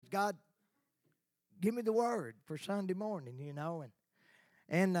God, give me the word for Sunday morning,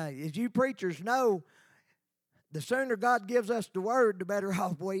 And as you preachers know, the sooner God gives us the word, the better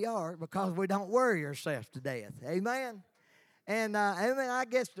off we are, because we don't worry ourselves to death. Amen? And I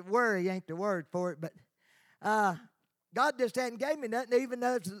guess the worry ain't the word for it, but God just hadn't gave me nothing even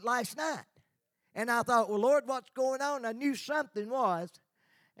though it was last night. And I thought, well, Lord, what's going on? I knew something was.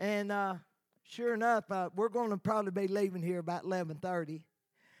 And sure enough, we're going to probably be leaving here about 11:30.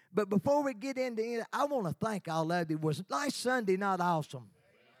 But before we get into it, I want to thank all of you. Was last Sunday not awesome?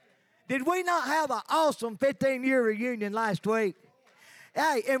 Did we not have an awesome 15-year reunion last week?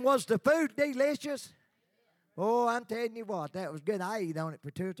 Hey, and was the food delicious? Oh, I'm telling you what, that was good. I ate on it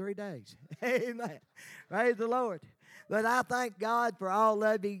for 2 or 3 days. Amen. Praise the Lord. But I thank God for all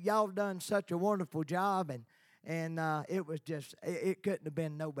of you. Y'all done such a wonderful job, and it was just, it couldn't have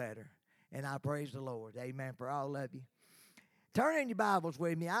been no better. And I praise the Lord. Amen, for all of you. Turn in your Bibles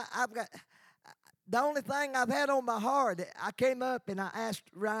with me. I've got, the only thing I've had on my heart, I came up and I asked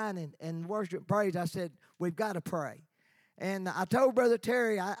Ryan and worship and praise, I said, we've got to pray. And I told Brother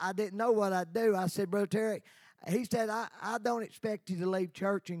Terry, I didn't know what I'd do. I said, Brother Terry, he said, I don't expect you to leave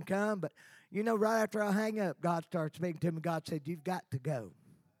church and come, but right after I hang up, God started speaking to me. God said, you've got to go.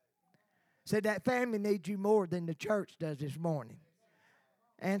 Said that family needs you more than the church does this morning.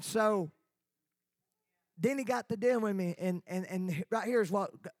 And so then he got to deal with me, and right here is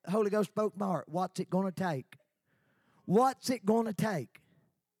what the Holy Ghost spoke my heart. What's it going to take? What's it going to take?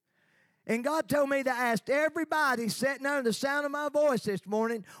 And God told me to ask everybody sitting under the sound of my voice this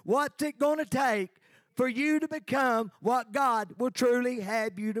morning, what's it going to take for you to become what God will truly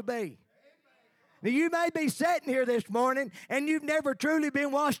have you to be? Now, you may be sitting here this morning and you've never truly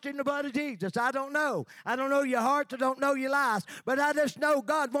been washed in the blood of Jesus. I don't know. I don't know your hearts. I don't know your lives. But I just know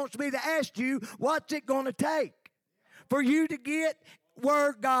God wants me to ask you, what's it going to take for you to get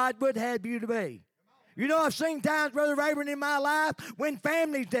where God would have you to be? I've seen times, Brother Rayburn, in my life when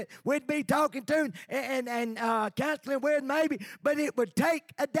families that we'd be talking to and counseling with maybe, but it would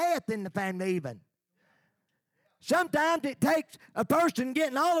take a death in the family even. Sometimes it takes a person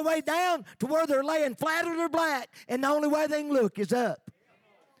getting all the way down to where they're laying flat on their back, and the only way they can look is up.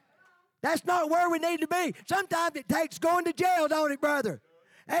 That's not where we need to be. Sometimes it takes going to jail, don't it, brother?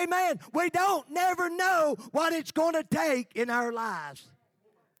 Amen. We don't never know what it's going to take in our lives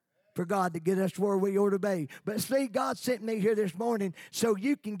for God to get us where we ought to be. But see, God sent me here this morning so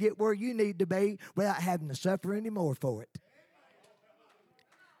you can get where you need to be without having to suffer anymore for it.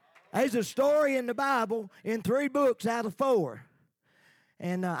 There's a story in the Bible in 3 books out of 4.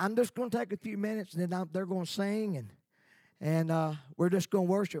 And I'm just going to take a few minutes, and then they're going to sing, and we're just going to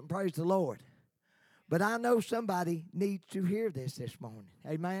worship and praise the Lord. But I know somebody needs to hear this morning.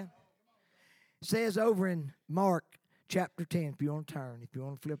 Amen? It says over in Mark chapter 10, if you want to turn, if you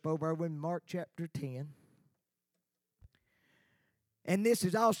want to flip over with me, Mark chapter 10. And this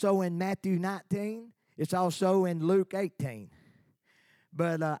is also in Matthew 19. It's also in Luke 18.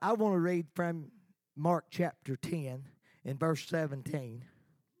 But I want to read from Mark chapter 10 in verse 17.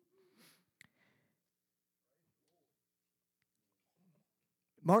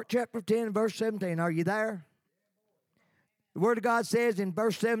 Mark chapter 10, verse 17. Are you there? The Word of God says in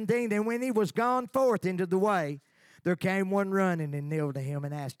verse 17, and when he was gone forth into the way, there came one running and kneeled to him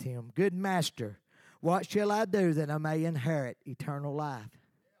and asked him, Good master, what shall I do that I may inherit eternal life?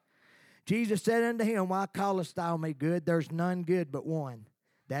 Jesus said unto him, Why callest thou me good? There's none good but one,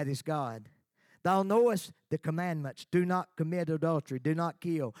 that is God. Thou knowest the commandments. Do not commit adultery. Do not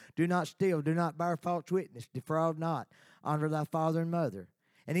kill. Do not steal. Do not bear false witness. Defraud not. Honor thy father and mother.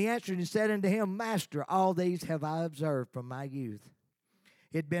 And he answered and said unto him, Master, all these have I observed from my youth.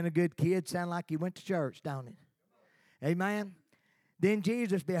 He'd been a good kid. Sound like he went to church, don't it? Amen. Then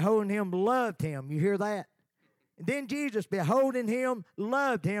Jesus, beholding him, loved him. You hear that? Then Jesus, beholding him,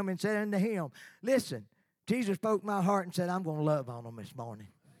 loved him and said unto him, Listen, Jesus spoke my heart and said, I'm going to love on them this morning.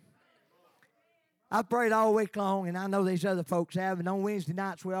 I prayed all week long, and I know these other folks have, and on Wednesday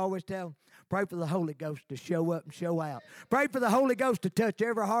nights we always tell them, pray for the Holy Ghost to show up and show out. Pray for the Holy Ghost to touch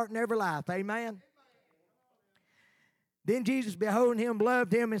every heart and every life. Amen? Then Jesus, beholding him,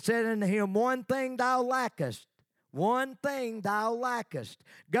 loved him and said unto him, One thing thou lackest. One thing thou lackest.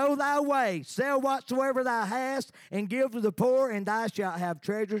 Go thy way, sell whatsoever thou hast, and give to the poor, and thou shalt have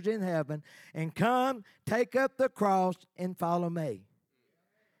treasures in heaven. And come, take up the cross, and follow me.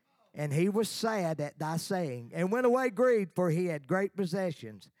 And he was sad at thy saying, and went away grieved, for he had great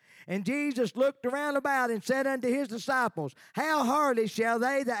possessions. And Jesus looked around about and said unto his disciples, How hardly shall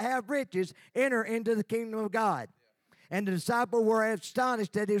they that have riches enter into the kingdom of God? And the disciples were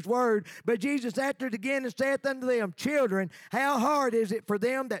astonished at his word. But Jesus answered again and saith unto them, Children, how hard is it for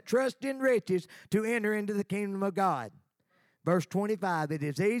them that trust in riches to enter into the kingdom of God? Verse 25, it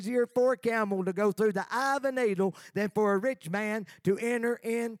is easier for a camel to go through the eye of a needle than for a rich man to enter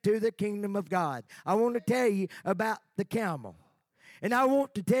into the kingdom of God. I want to tell you about the camel. And I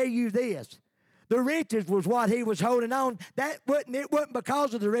want to tell you this. The riches was what he was holding on. It wasn't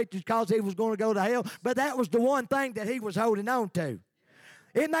because of the riches because he was going to go to hell, but that was the one thing that he was holding on to.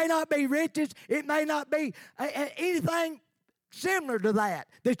 It may not be riches. It may not be anything similar to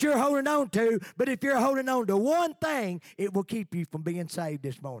that you're holding on to, but if you're holding on to one thing, it will keep you from being saved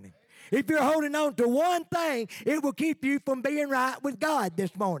this morning. If you're holding on to one thing, it will keep you from being right with God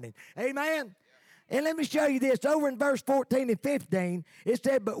this morning. Amen? And let me show you this. Over in verse 14 and 15, it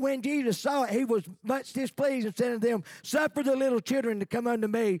said, But when Jesus saw it, he was much displeased and said unto them, Suffer the little children to come unto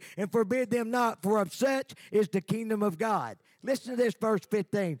me, and forbid them not, for of such is the kingdom of God. Listen to this, verse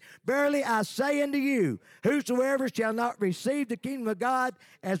 15. Verily I say unto you, whosoever shall not receive the kingdom of God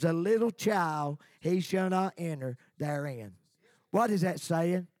as a little child, he shall not enter therein. What is that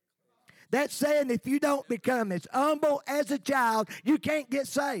saying? That's saying if you don't become as humble as a child, you can't get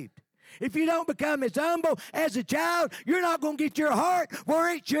saved. If you don't become as humble as a child, you're not going to get your heart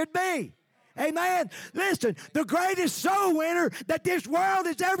where it should be. Amen. Listen, the greatest soul winner that this world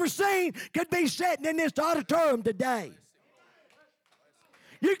has ever seen could be sitting in this auditorium today.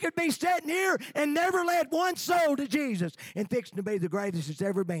 You could be sitting here and never led one soul to Jesus and fixing to be the greatest it's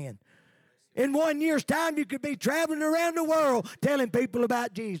ever been. In 1 year's time, you could be traveling around the world telling people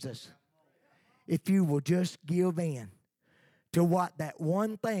about Jesus. If you will just give in to what that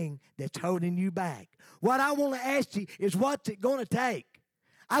one thing that's holding you back. What I want to ask you is, what's it going to take?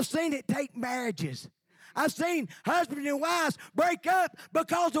 I've seen it take marriages. I've seen husbands and wives break up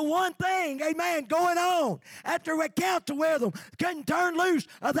because of one thing, amen, going on. After we counsel with them, couldn't turn loose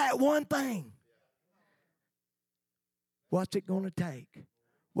of that one thing. What's it going to take?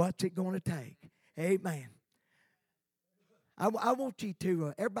 What's it going to take? Amen. I want you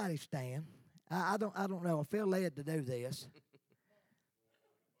to, everybody stand. I don't know. I feel led to do this.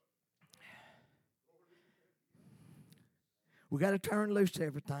 We got to turn loose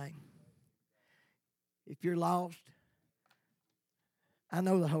everything. If you're lost, I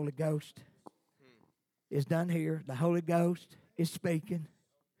know the Holy Ghost is done here. The Holy Ghost is speaking.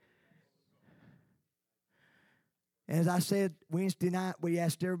 And as I said Wednesday night, we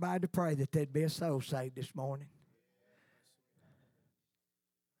asked everybody to pray that there'd be a soul saved this morning.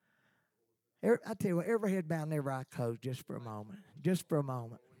 I tell you what, every head bowed and every eye closed just for a moment. Just for a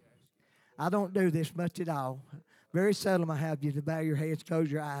moment. I don't do this much at all. Very seldom I have you to bow your heads,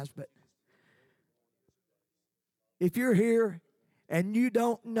 close your eyes, but if you're here and you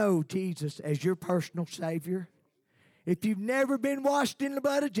don't know Jesus as your personal Savior, if you've never been washed in the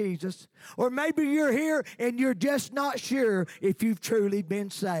blood of Jesus, or maybe you're here and you're just not sure if you've truly been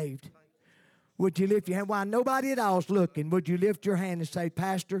saved, would you lift your hand? While nobody at all is looking, would you lift your hand and say,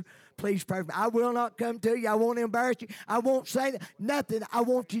 Pastor, please pray for me. I will not come to you. I won't embarrass you. I won't say nothing. I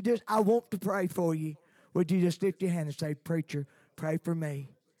want to pray for you. Would you just lift your hand and say, Preacher, pray for me.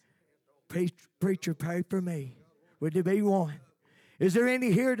 Preacher, pray for me. Would there be one? Is there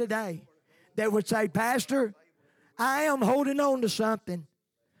any here today that would say, Pastor, I am holding on to something.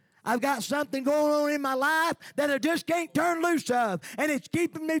 I've got something going on in my life that I just can't turn loose of, and it's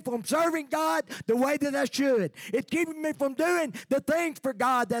keeping me from serving God the way that I should. It's keeping me from doing the things for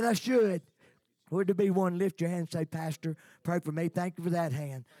God that I should. Would there be one? Lift your hand and say, Pastor, pray for me. Thank you for that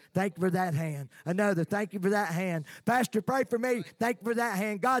hand. Thank you for that hand. Another, thank you for that hand. Pastor, pray for me. Thank you for that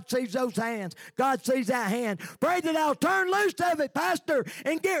hand. God sees those hands. God sees that hand. Pray that I'll turn loose of it, Pastor,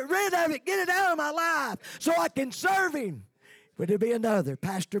 and get rid of it. Get it out of my life so I can serve Him. Would there be another?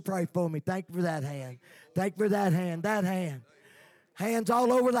 Pastor, pray for me. Thank you for that hand. Thank you for that hand. That hand. Hands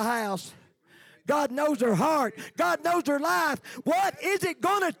all over the house. God knows her heart. God knows her life. What is it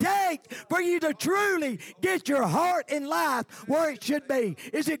going to take for you to truly get your heart and life where it should be?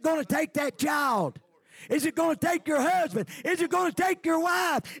 Is it going to take that child? Is it going to take your husband? Is it going to take your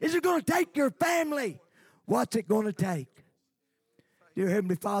wife? Is it going to take your family? What's it going to take? Dear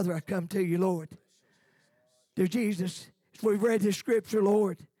Heavenly Father, I come to you, Lord. Dear Jesus, as we've read this scripture,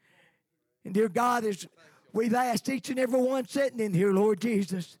 Lord, and dear God, as we've asked each and every one sitting in here, Lord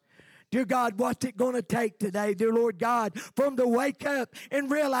Jesus, Dear God, what's it going to take today, dear Lord God, for them to wake up and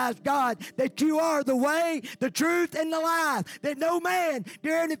realize, God, that you are the way, the truth, and the life, that no man,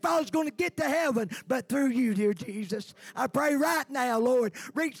 dear Heavenly Father, is going to get to heaven but through you, dear Jesus. I pray right now, Lord,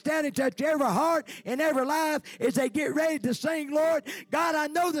 reach down and touch every heart and every life as they get ready to sing, Lord. God, I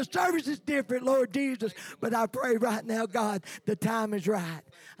know the service is different, Lord Jesus, but I pray right now, God, the time is right.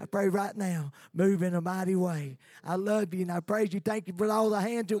 I pray right now, move in a mighty way. I love you and I praise you. Thank you for all the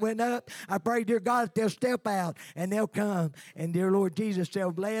hands that went up. I pray, dear God, that they'll step out and they'll come. And dear Lord Jesus,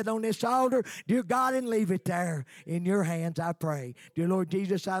 they'll lay it on this altar, dear God, and leave it there in your hands, I pray. Dear Lord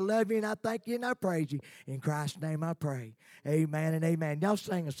Jesus, I love you and I thank you and I praise you. In Christ's name I pray. Amen and amen. Y'all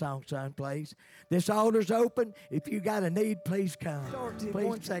sing a song, son, please. This altar's open. If you got a need, please come. Please.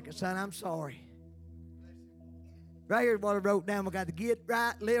 1 second, son. I'm sorry. Right here's what I wrote down. We got to get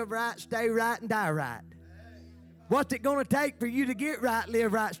right, live right, stay right, and die right. What's it going to take for you to get right,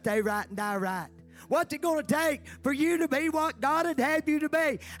 live right, stay right, and die right? What's it going to take for you to be what God would have you to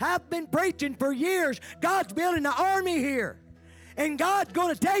be? I've been preaching for years. God's building an army here. And God's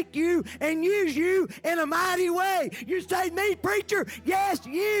going to take you and use you in a mighty way. You say, me, preacher? Yes,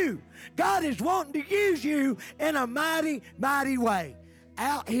 you. God is wanting to use you in a mighty, mighty way.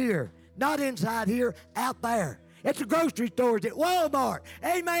 Out here. Not inside here, out there. At the grocery stores, at Walmart.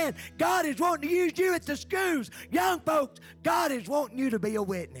 Amen. God is wanting to use you at the schools. Young folks, God is wanting you to be a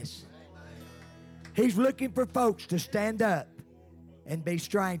witness. He's looking for folks to stand up and be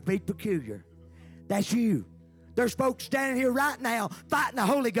strange, be peculiar. That's you. There's folks standing here right now fighting the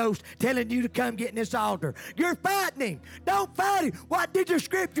Holy Ghost, telling you to come get in this altar. You're fighting him. Don't fight him. What did the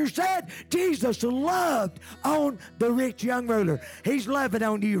scripture say? Jesus loved on the rich young ruler. He's loving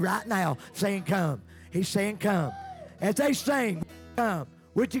on you right now, saying come. He's saying come. As they sing, come.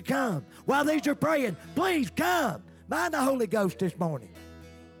 Would you come? While these are praying, please come. Mind the Holy Ghost this morning.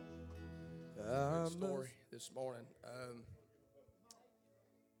 Good story this morning.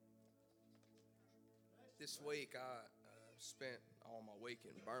 This week I spent all my week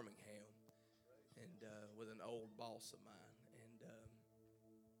in Birmingham and with an old boss of mine, and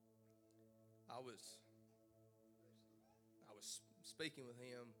I was speaking with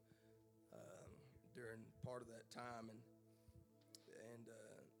him during part of that time, and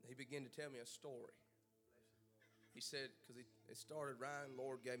he began to tell me a story. He said, because it started, Ryan,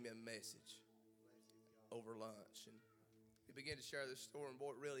 Lord gave me a message over lunch, and he began to share this story, and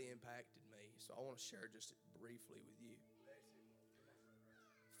boy, it really impacted me. So I want to share just briefly with you.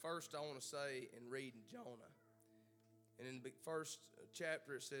 First, I want to say in reading Jonah, and in the first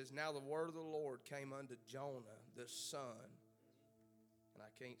chapter it says, now the word of the Lord came unto Jonah, the son, and I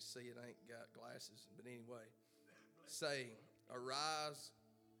can't see it, I ain't got glasses, but anyway, saying, arise,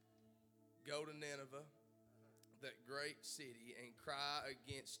 go to Nineveh, that great city, and cry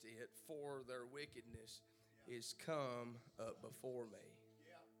against it, for their wickedness is come up before me.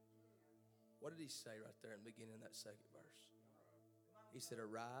 What did he say right there in the beginning of that second verse? He said,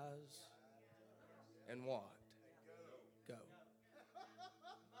 arise and what? Go.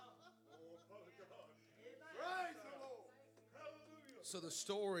 So the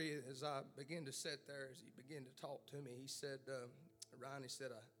story, as I began to sit there, as he began to talk to me, he said, Ryan, he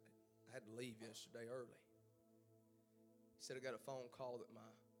said, I had to leave yesterday early. He said, I got a phone call that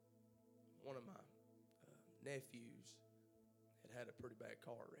one of my nephews had a pretty bad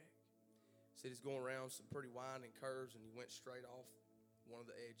car wreck. He said he's going around some pretty winding curves, and he went straight off one of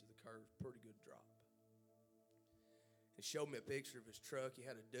the edge of the curve, pretty good drop. He showed me a picture of his truck. He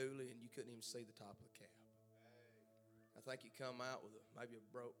had a dually, and you couldn't even see the top of the cab. I think he come out with maybe a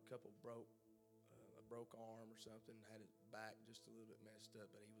broke arm or something, had his back just a little bit messed up,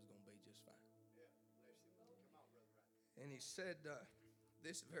 but he was going to be just fine. And he said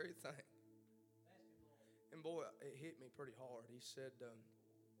this very thing. And boy, it hit me pretty hard. He said,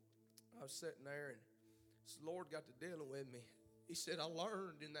 I was sitting there, and the Lord got to dealing with me. He said, I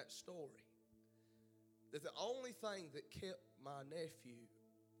learned in that story that the only thing that kept my nephew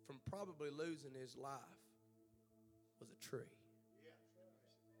from probably losing his life was a tree.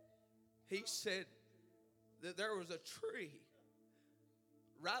 He said that there was a tree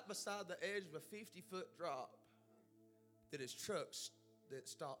right beside the edge of a 50-foot drop that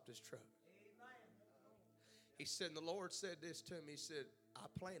stopped his truck. He said, and the Lord said this to me. He said, I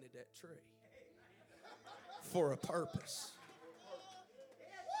planted that tree for a purpose.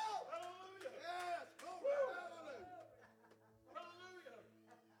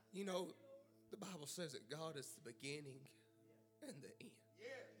 You know, the Bible says that God is the beginning and the end.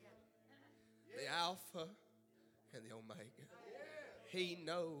 The Alpha and the Omega. He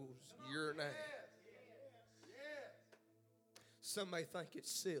knows your name. Some may think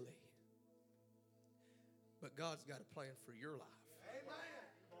it's silly, But God's got a plan for your life.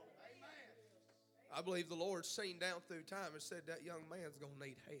 I believe the Lord's seen down through time and said that young man's going to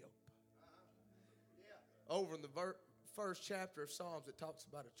need help. Over in the first chapter of Psalms, it talks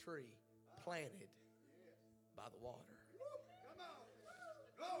about a tree planted by the water.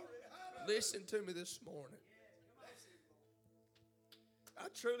 Listen to me this morning. I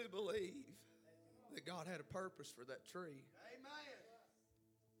truly believe that God had a purpose for that tree.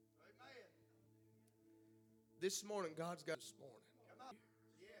 This morning, God's got this morning.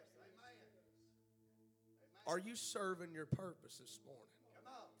 Are you serving your purpose this morning?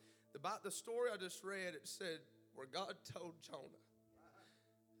 The story I just read, it said where God told Jonah,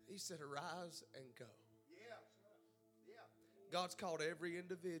 He said, arise and go. God's called every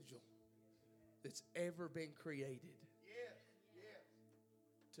individual that's ever been created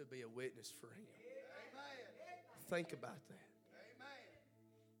to be a witness for Him. Think about that.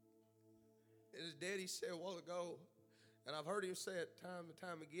 And as Daddy said a while ago, and I've heard him say it time and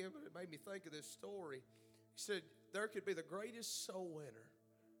time again, but it made me think of this story. He said, there could be the greatest soul winner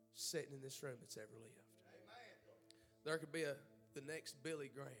sitting in this room that's ever lived. There could be the next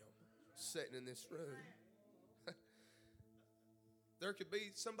Billy Graham sitting in this room. There could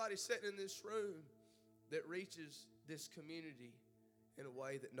be somebody sitting in this room that reaches this community in a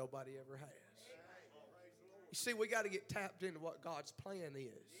way that nobody ever has. You see, we got to get tapped into what God's plan is.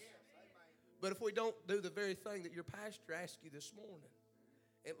 But if we don't do the very thing that your pastor asked you this morning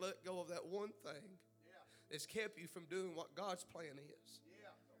and let go of that one thing that's kept you from doing what God's plan is.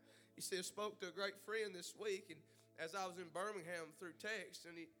 You see, I spoke to a great friend this week, and as I was in Birmingham through text,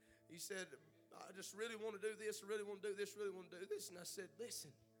 and he said, I just really want to do this, I really want to do this, really want to do this. And I said,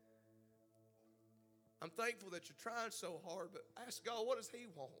 listen, I'm thankful that you're trying so hard, but ask God, what does He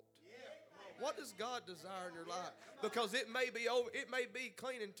want? What does God desire in your life? Because it may be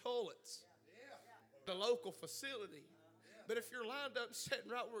cleaning toilets, the local facility. But if you're lined up and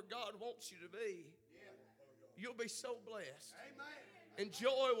sitting right where God wants you to be, you'll be so blessed. And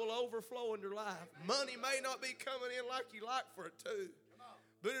joy will overflow in your life. Money may not be coming in like you like for it to,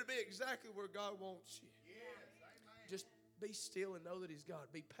 but it'll be exactly where God wants you. Just be still and know that He's God.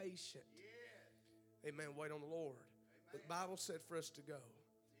 Be patient. Amen. Wait on the Lord. The Bible said for us to go.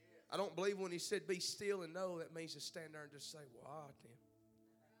 I don't believe when He said be still and know, that means to stand there and just say, well, Tim.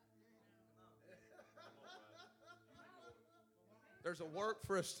 There's a work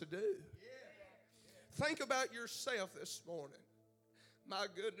for us to do. Think about yourself this morning. My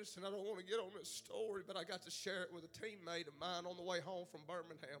goodness, and I don't want to get on this story, but I got to share it with a teammate of mine on the way home from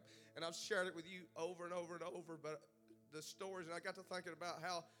Birmingham. And I've shared it with you over and over and over, but the stories, and I got to thinking about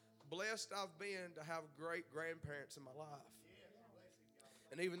how blessed I've been to have great grandparents in my life.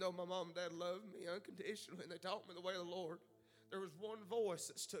 And even though my mom and dad loved me unconditionally and they taught me the way of the Lord, there was one voice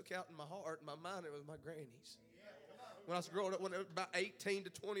that stuck out in my heart, in my mind. It was my grannies. When I was growing up, when I was about 18 to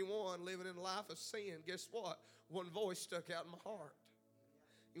 21, living in a life of sin, guess what? One voice stuck out in my heart.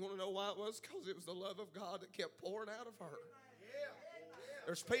 You want to know why it was? Because it was the love of God that kept pouring out of her.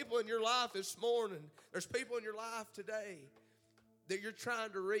 There's people in your life this morning. There's people in your life today that you're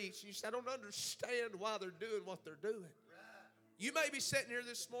trying to reach. You say, I don't understand why they're doing what they're doing. You may be sitting here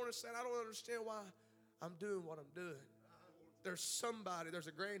this morning saying, I don't understand why I'm doing what I'm doing. There's somebody, there's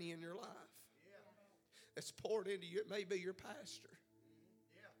a granny in your life that's poured into you. It may be your pastor.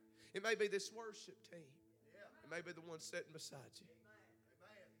 It may be this worship team. It may be the one sitting beside you.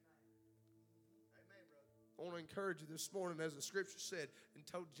 I want to encourage you this morning, as the scripture said, and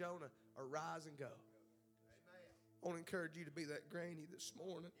told Jonah, arise and go. I want to encourage you to be that granny this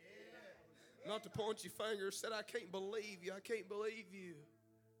morning. Not to point your finger and say, I can't believe you. I can't believe you.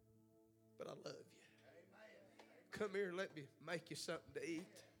 But I love you. Come here and let me make you something to eat.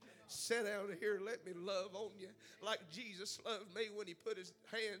 Sit down here and let me love on you like Jesus loved me when He put His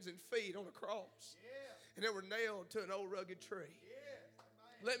hands and feet on a cross. And they were nailed to an old rugged tree.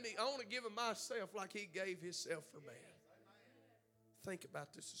 I want to give Him myself like He gave Himself for me. Think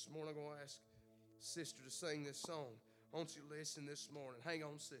about this morning. I'm going to ask Sister to sing this song. I want you to listen this morning. Hang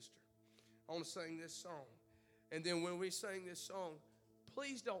on, sister. I want to sing this song. And then when we sing this song,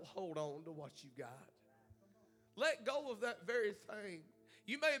 please don't hold on to what you got. Let go of that very thing.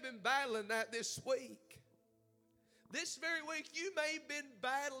 You may have been battling that this week. This very week, you may have been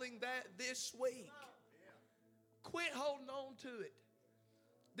battling that this week. Quit holding on to it.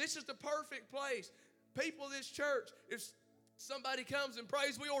 This is the perfect place. People of this church, if somebody comes and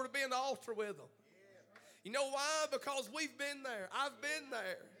prays, we ought to be in the altar with them. You know why? Because we've been there. I've been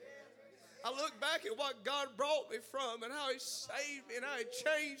there. I look back at what God brought me from and how He saved me and how He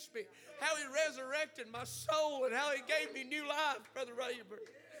changed me, how He resurrected my soul and how He gave me new life, Brother Rayburn.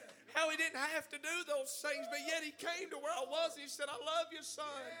 How he didn't have to do those things, but yet he came to where I was and he said, I love you, son.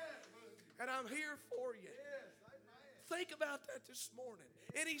 And I'm here for you. Think about that this morning.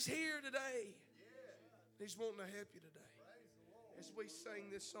 And he's here today. He's wanting to help you today. As we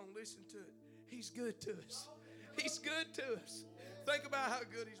sing this song, listen to it. He's good to us. He's good to us. Think about how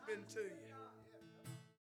good he's been to you.